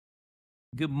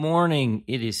Good morning.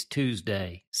 It is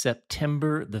Tuesday,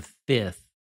 September the 5th,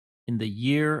 in the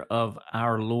year of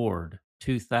our Lord,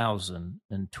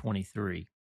 2023.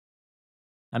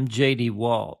 I'm J.D.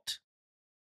 Walt,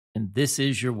 and this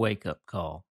is your wake-up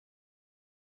call.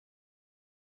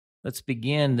 Let's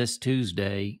begin this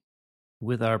Tuesday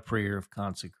with our prayer of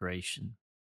consecration.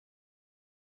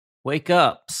 Wake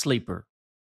up, sleeper.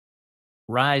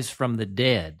 Rise from the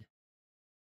dead,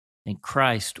 and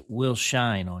Christ will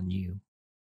shine on you.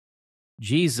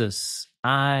 Jesus,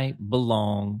 I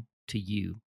belong to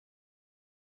you.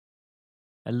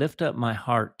 I lift up my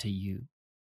heart to you.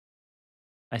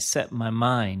 I set my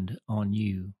mind on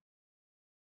you.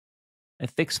 I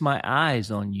fix my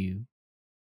eyes on you.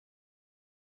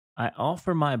 I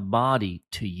offer my body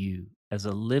to you as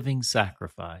a living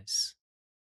sacrifice.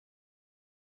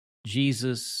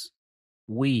 Jesus,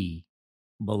 we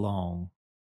belong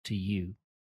to you.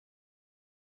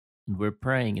 And we're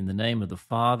praying in the name of the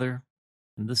Father,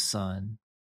 and the Son,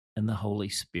 and the Holy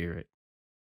Spirit.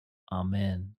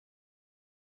 Amen.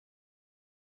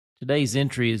 Today's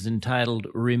entry is entitled,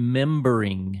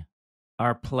 Remembering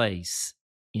Our Place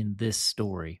in This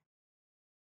Story.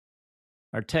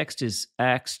 Our text is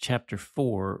Acts chapter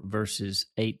 4, verses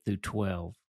 8 through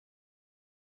 12.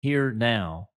 Hear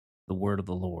now the word of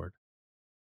the Lord.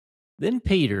 Then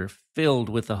Peter, filled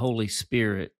with the Holy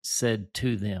Spirit, said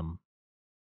to them,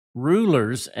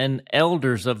 Rulers and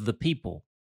elders of the people,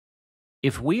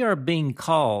 if we are being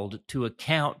called to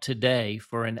account today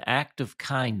for an act of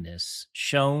kindness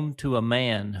shown to a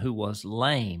man who was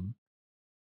lame,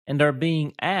 and are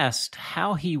being asked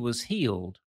how he was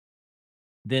healed,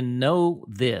 then know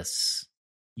this,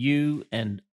 you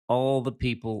and all the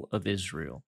people of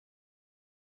Israel.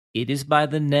 It is by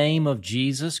the name of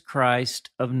Jesus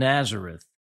Christ of Nazareth,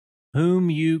 whom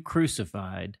you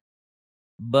crucified,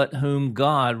 but whom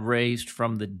God raised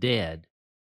from the dead,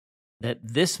 that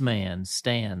this man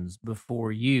stands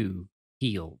before you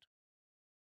healed.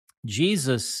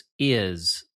 Jesus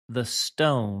is the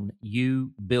stone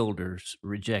you builders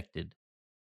rejected,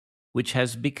 which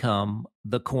has become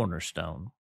the cornerstone.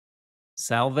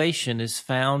 Salvation is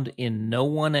found in no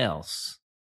one else,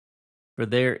 for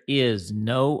there is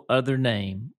no other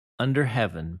name under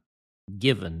heaven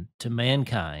given to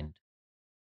mankind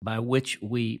by which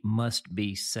we must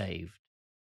be saved.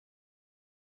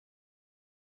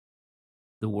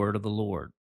 The word of the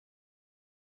Lord.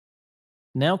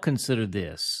 Now consider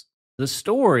this. The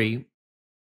story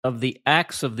of the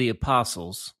Acts of the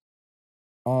Apostles,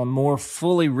 on more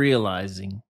fully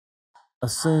realizing,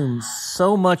 assumes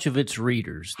so much of its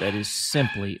readers that is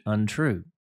simply untrue.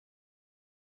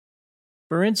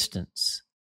 For instance,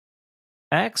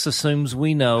 Acts assumes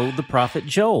we know the prophet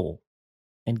Joel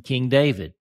and King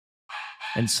David,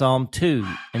 and Psalm 2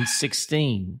 and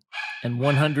 16 and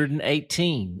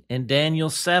 118 and Daniel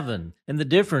 7, and the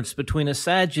difference between a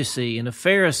Sadducee and a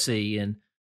Pharisee, and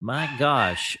my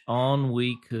gosh, on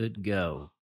we could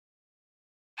go.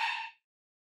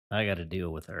 I got to deal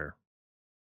with her.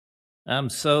 I'm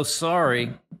so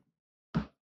sorry.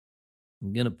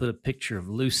 I'm going to put a picture of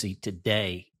Lucy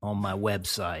today on my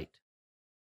website.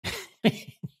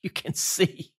 You can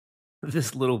see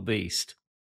this little beast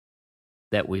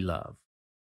that we love.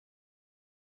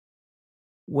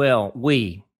 Well,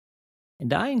 we,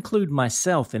 and I include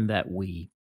myself in that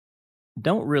we,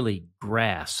 don't really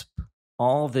grasp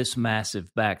all this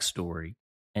massive backstory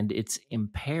and its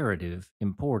imperative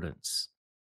importance.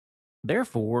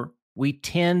 Therefore, we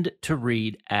tend to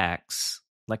read Acts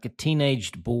like a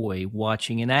teenaged boy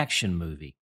watching an action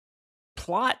movie.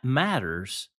 Plot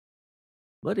matters,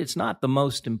 but it's not the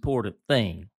most important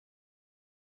thing.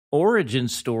 Origin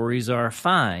stories are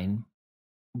fine,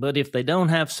 but if they don't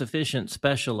have sufficient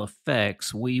special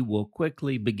effects, we will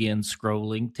quickly begin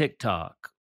scrolling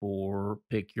TikTok or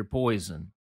pick your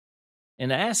poison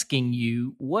and asking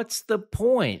you, what's the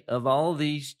point of all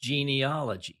these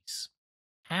genealogies?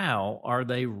 How are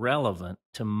they relevant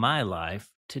to my life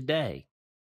today?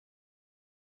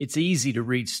 It's easy to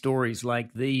read stories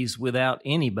like these without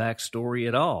any backstory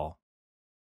at all.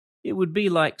 It would be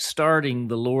like starting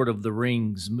the Lord of the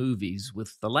Rings movies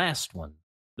with the last one,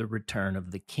 The Return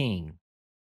of the King.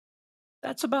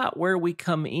 That's about where we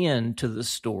come into the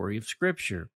story of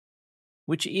Scripture,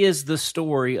 which is the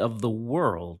story of the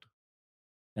world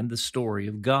and the story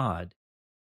of God.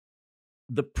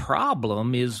 The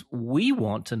problem is we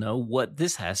want to know what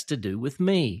this has to do with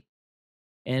me.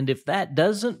 And if that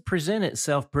doesn't present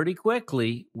itself pretty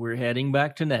quickly, we're heading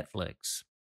back to Netflix.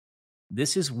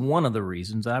 This is one of the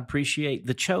reasons I appreciate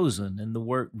The Chosen and the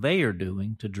work they are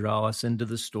doing to draw us into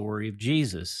the story of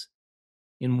Jesus.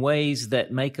 in ways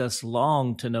that make us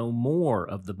long to know more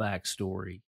of the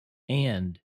backstory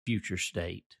and future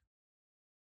state.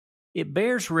 It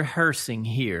bears rehearsing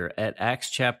here at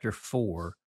Acts chapter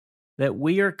 4 that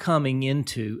we are coming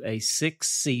into a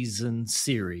 6-season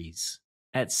series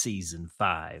at season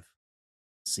 5.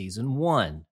 Season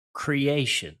 1,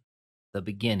 creation, the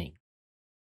beginning.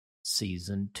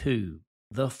 Season 2,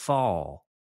 the fall,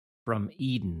 from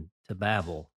Eden to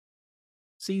Babel.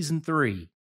 Season 3,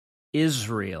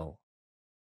 Israel,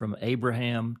 from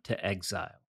Abraham to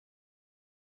exile.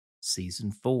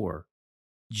 Season 4,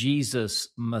 Jesus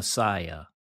Messiah,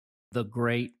 the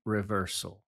great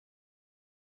reversal.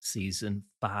 Season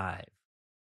 5,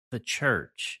 the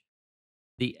church,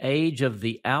 the age of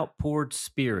the outpoured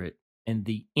Spirit and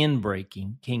the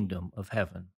inbreaking kingdom of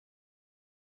heaven.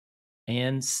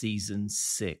 And Season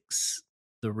 6,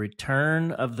 the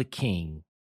return of the King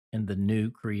and the new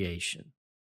creation.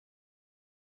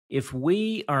 If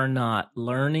we are not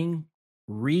learning,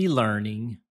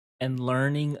 relearning, and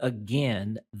learning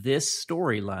again this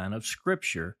storyline of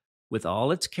Scripture with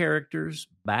all its characters,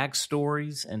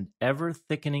 backstories, and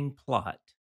ever-thickening plot,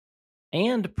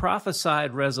 and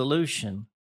prophesied resolution,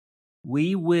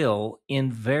 we will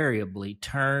invariably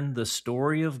turn the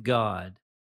story of God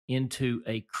into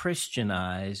a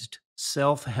Christianized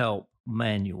self-help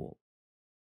manual.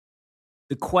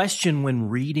 The question when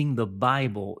reading the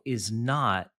Bible is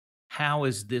not, how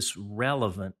is this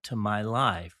relevant to my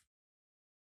life?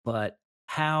 But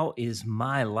how is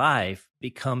my life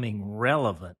becoming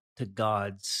relevant to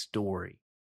God's story?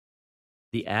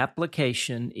 The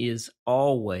application is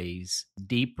always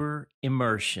deeper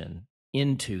immersion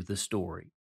into the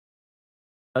story.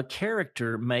 A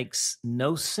character makes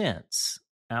no sense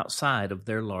outside of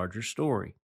their larger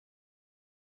story.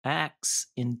 Acts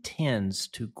intends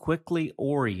to quickly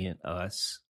orient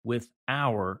us with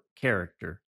our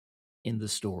character in the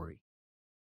story.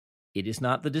 It is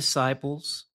not the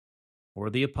disciples or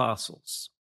the apostles.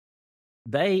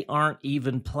 They aren't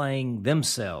even playing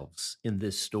themselves in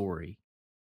this story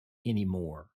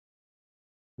anymore.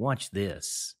 Watch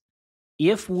this.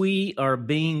 If we are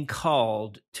being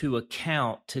called to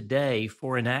account today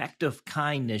for an act of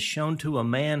kindness shown to a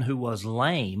man who was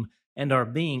lame and are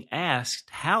being asked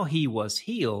how he was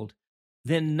healed,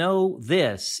 then know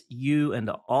this, you and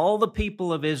all the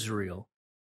people of Israel,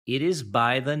 it is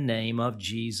by the name of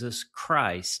Jesus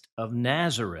Christ of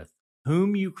Nazareth,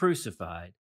 whom you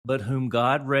crucified, but whom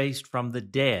God raised from the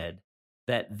dead,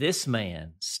 that this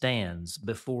man stands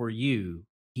before you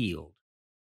healed.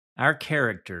 Our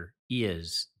character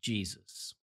is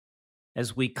Jesus.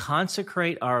 As we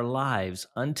consecrate our lives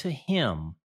unto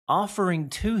Him, offering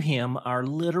to Him our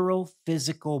literal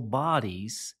physical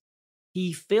bodies,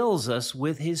 He fills us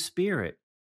with His Spirit.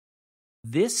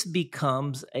 This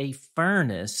becomes a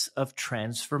furnace of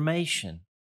transformation,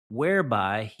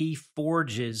 whereby He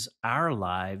forges our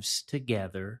lives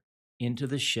together into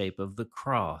the shape of the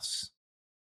cross.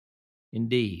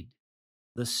 Indeed,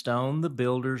 the stone the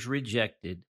builders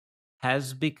rejected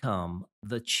has become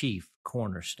the chief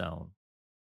cornerstone.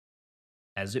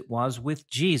 As it was with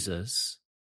Jesus,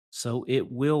 so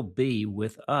it will be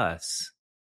with us.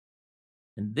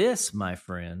 And this, my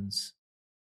friends,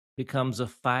 becomes a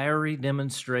fiery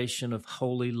demonstration of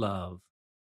holy love,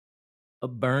 a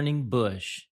burning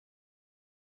bush,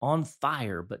 on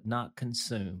fire but not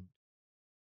consumed,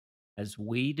 as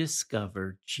we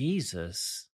discover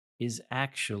Jesus is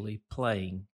actually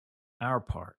playing our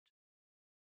part.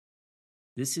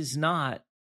 This is not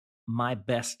my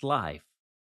best life.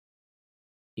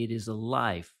 It is a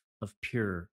life of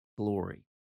pure glory.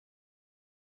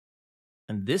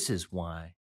 And this is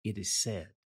why it is said,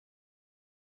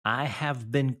 I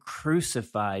have been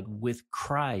crucified with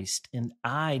Christ, and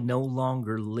I no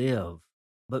longer live,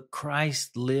 but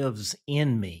Christ lives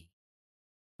in me.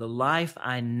 The life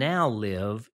I now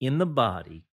live in the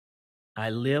body, I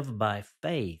live by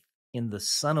faith in the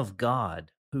Son of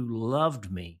God who loved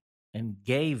me and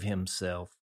gave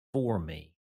himself for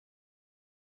me.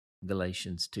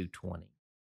 Galatians 2:20.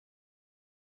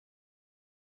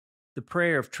 The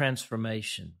prayer of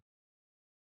transformation.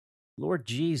 Lord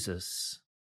Jesus,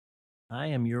 I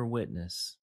am your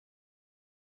witness.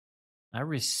 I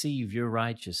receive your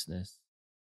righteousness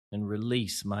and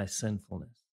release my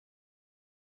sinfulness.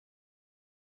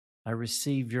 I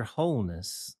receive your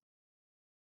wholeness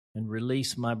and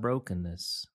release my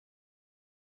brokenness.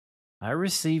 I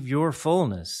receive your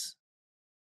fullness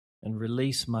and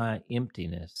release my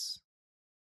emptiness.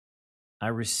 I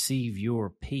receive your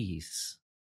peace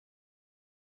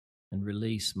and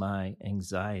release my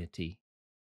anxiety.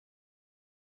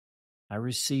 I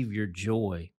receive your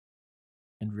joy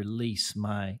and release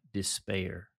my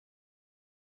despair.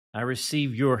 I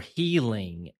receive your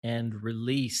healing and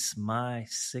release my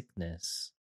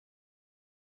sickness.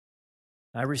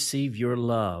 I receive your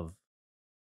love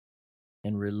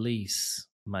and release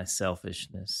my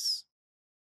selfishness.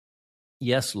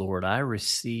 Yes, Lord, I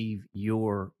receive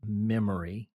your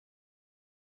memory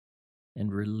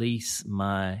and release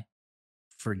my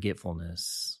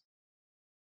forgetfulness.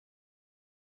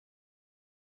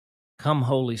 Come,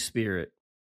 Holy Spirit,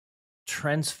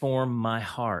 transform my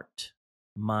heart,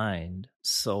 mind,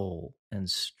 soul, and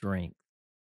strength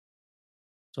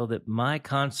so that my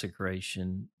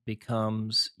consecration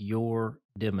becomes your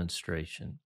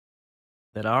demonstration,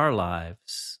 that our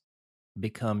lives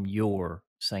become your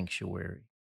sanctuary.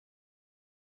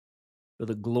 For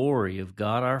the glory of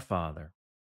God our Father.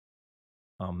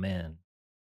 Amen.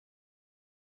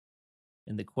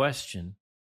 And the question,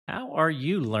 how are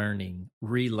you learning,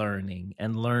 relearning,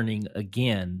 and learning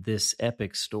again this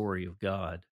epic story of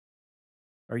God?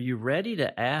 Are you ready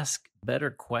to ask better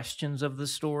questions of the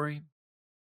story?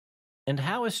 And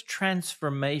how is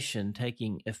transformation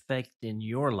taking effect in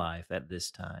your life at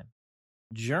this time?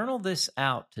 Journal this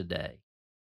out today.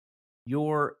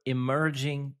 Your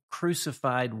emerging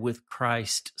crucified with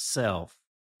Christ self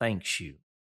thanks you.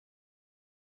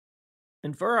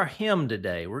 And for our hymn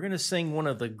today, we're going to sing one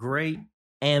of the great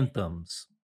anthems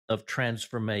of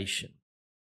transformation.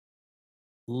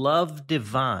 Love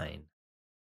divine,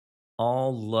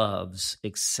 all loves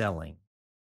excelling.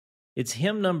 It's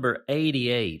hymn number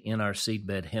 88 in our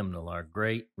Seedbed hymnal, our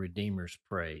great Redeemer's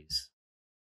Praise.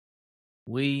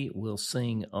 We will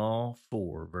sing all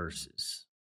 4 verses.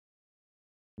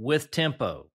 With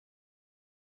tempo.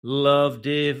 Love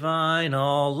divine,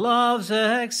 all loves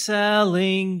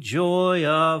excelling, joy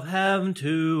of heaven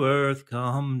to earth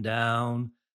come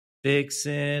down. Fix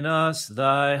in us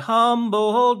thy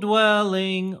humble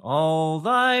dwelling, all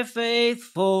thy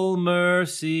faithful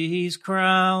mercies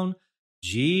crown.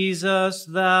 Jesus,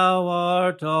 thou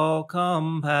art all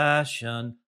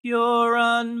compassion, pure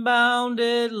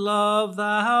unbounded love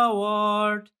thou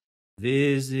art.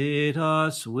 Visit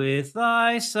us with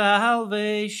thy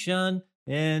salvation,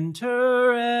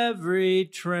 enter every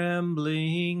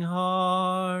trembling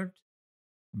heart.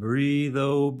 Breathe,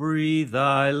 oh, breathe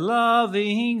thy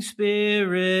loving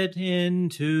spirit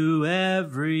into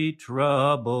every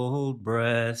troubled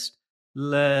breast.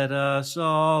 Let us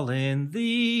all in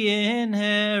thee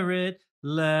inherit,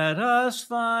 let us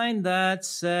find that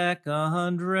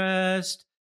second rest.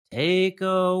 Take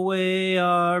away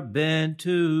our bent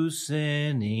to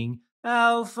sinning,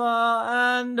 Alpha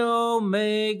and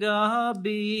Omega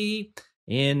be,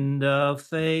 end of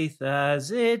faith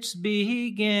as its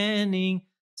beginning,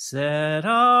 set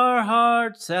our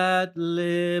hearts at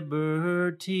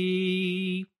liberty.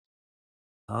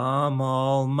 Come,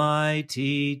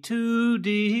 Almighty, to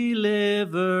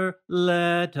deliver,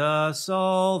 let us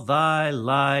all thy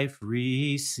life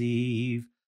receive.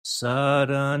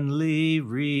 Suddenly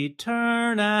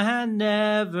return and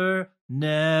never,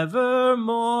 never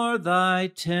more thy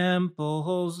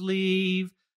temples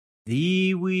leave.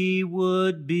 Thee we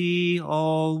would be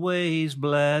always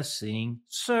blessing,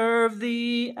 serve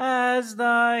thee as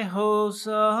thy hosts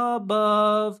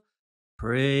above.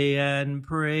 Pray and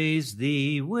praise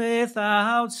thee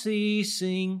without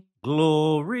ceasing,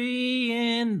 glory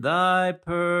in thy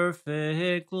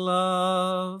perfect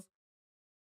love.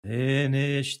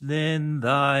 Finish then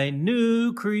thy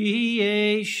new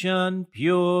creation,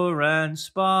 pure and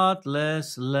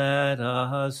spotless let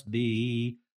us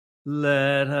be.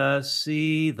 Let us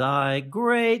see thy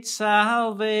great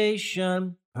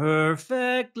salvation,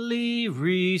 perfectly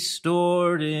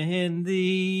restored in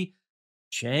thee,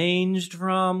 changed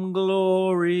from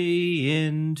glory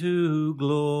into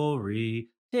glory,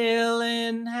 till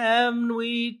in heaven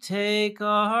we take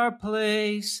our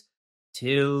place,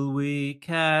 till we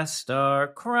cast our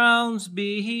crowns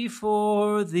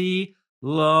before thee,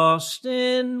 lost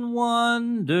in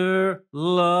wonder,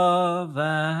 love,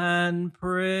 and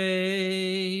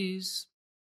praise.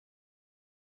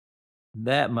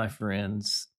 That, my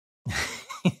friends,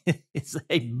 is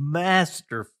a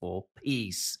masterful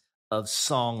piece of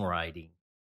songwriting.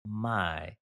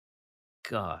 My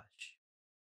gosh.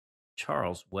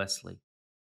 Charles Wesley.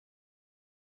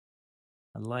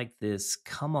 I like this.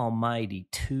 Come, Almighty,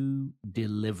 to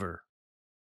deliver.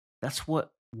 That's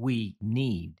what we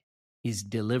need, is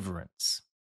deliverance.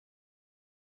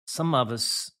 Some of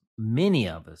us, many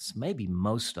of us, maybe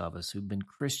most of us who've been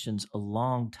Christians a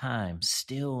long time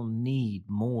still need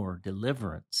more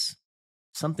deliverance.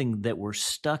 Something that we're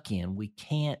stuck in, we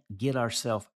can't get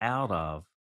ourselves out of.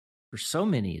 For so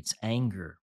many, it's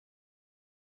anger.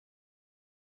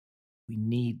 We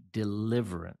need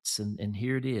deliverance. And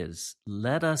here it is.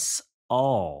 Let us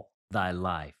all thy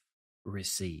life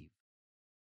receive.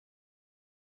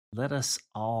 Let us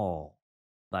all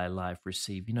thy life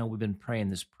receive. You know, we've been praying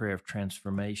this prayer of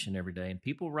transformation every day, and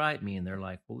people write me and they're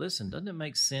like, well, listen, doesn't it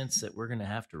make sense that we're going to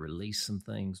have to release some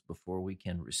things before we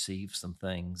can receive some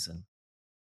things? And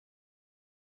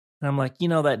I'm like,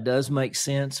 that does make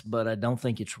sense, but I don't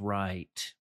think it's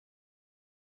right.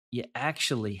 You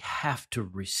actually have to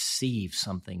receive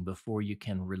something before you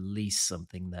can release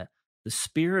something. That the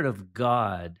Spirit of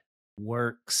God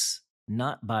works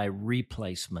not by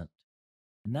replacement.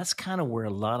 And that's kind of where a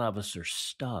lot of us are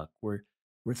stuck. We're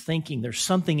thinking there's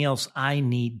something else I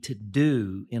need to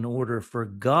do in order for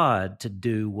God to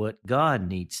do what God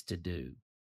needs to do.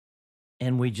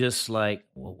 And we just like,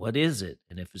 well, what is it?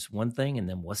 And if it's one thing, and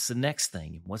then what's the next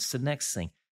thing? And what's the next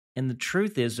thing? And the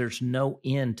truth is there's no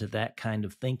end to that kind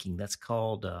of thinking. That's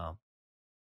called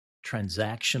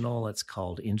transactional. That's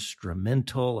called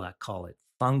instrumental. I call it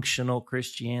functional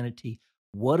Christianity.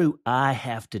 What do I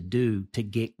have to do to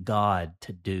get God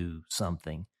to do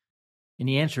something? And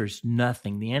the answer is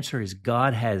nothing. The answer is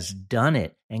God has done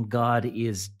it, and God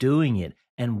is doing it,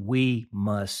 and we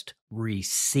must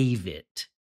receive it.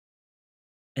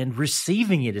 And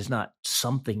receiving it is not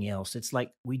something else. It's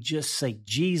like we just say,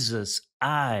 Jesus,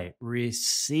 I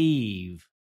receive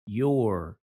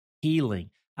your healing.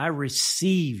 I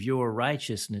receive your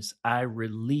righteousness. I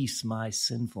release my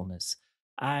sinfulness.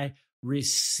 I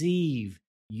receive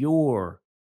your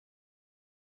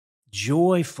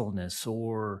joyfulness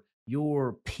or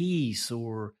your peace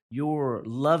or your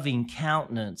loving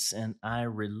countenance, and I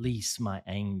release my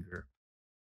anger.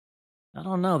 I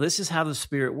don't know. This is how the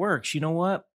Spirit works. You know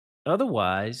what?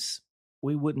 Otherwise,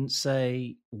 we wouldn't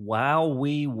say, while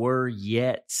we were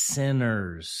yet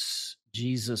sinners,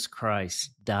 Jesus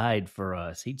Christ died for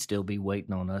us. He'd still be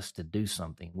waiting on us to do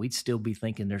something. We'd still be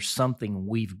thinking there's something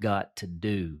we've got to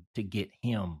do to get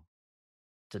him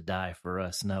to die for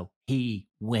us. No, he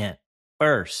went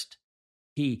first.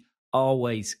 He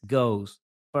always goes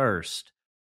first.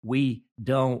 We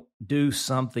don't do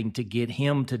something to get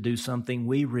him to do something.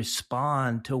 We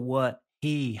respond to what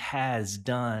he has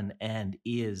done and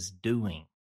is doing.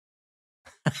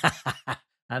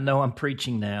 I know I'm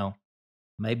preaching now,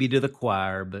 maybe to the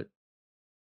choir, but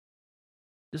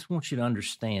just want you to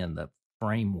understand the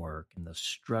framework and the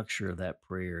structure of that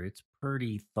prayer. It's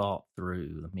pretty thought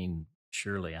through. I mean,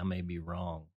 surely I may be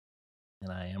wrong,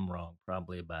 and I am wrong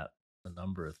probably about a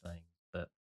number of things, but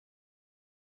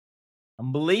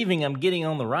I'm believing I'm getting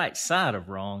on the right side of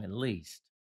wrong, at least.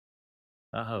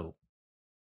 I hope.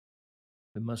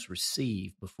 We must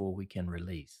receive before we can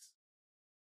release.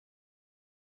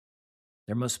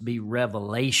 There must be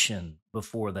revelation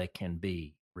before there can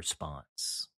be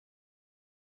response.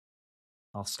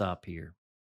 I'll stop here.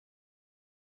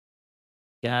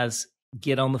 Guys,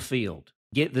 get on the field.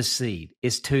 Get the seed.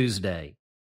 It's Tuesday.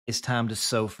 It's time to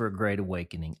sow for a great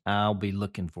awakening. I'll be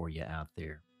looking for you out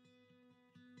there.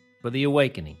 For The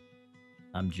Awakening,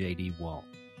 I'm J.D. Walt.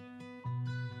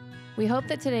 We hope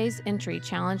that today's entry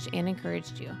challenged and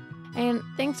encouraged you. And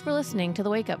thanks for listening to The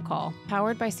Wake Up Call,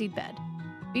 powered by Seedbed.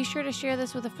 Be sure to share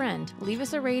this with a friend, leave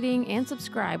us a rating, and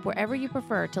subscribe wherever you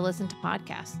prefer to listen to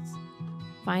podcasts.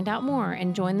 Find out more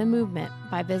and join the movement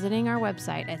by visiting our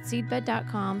website at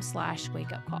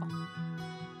seedbed.com/wakeupcall.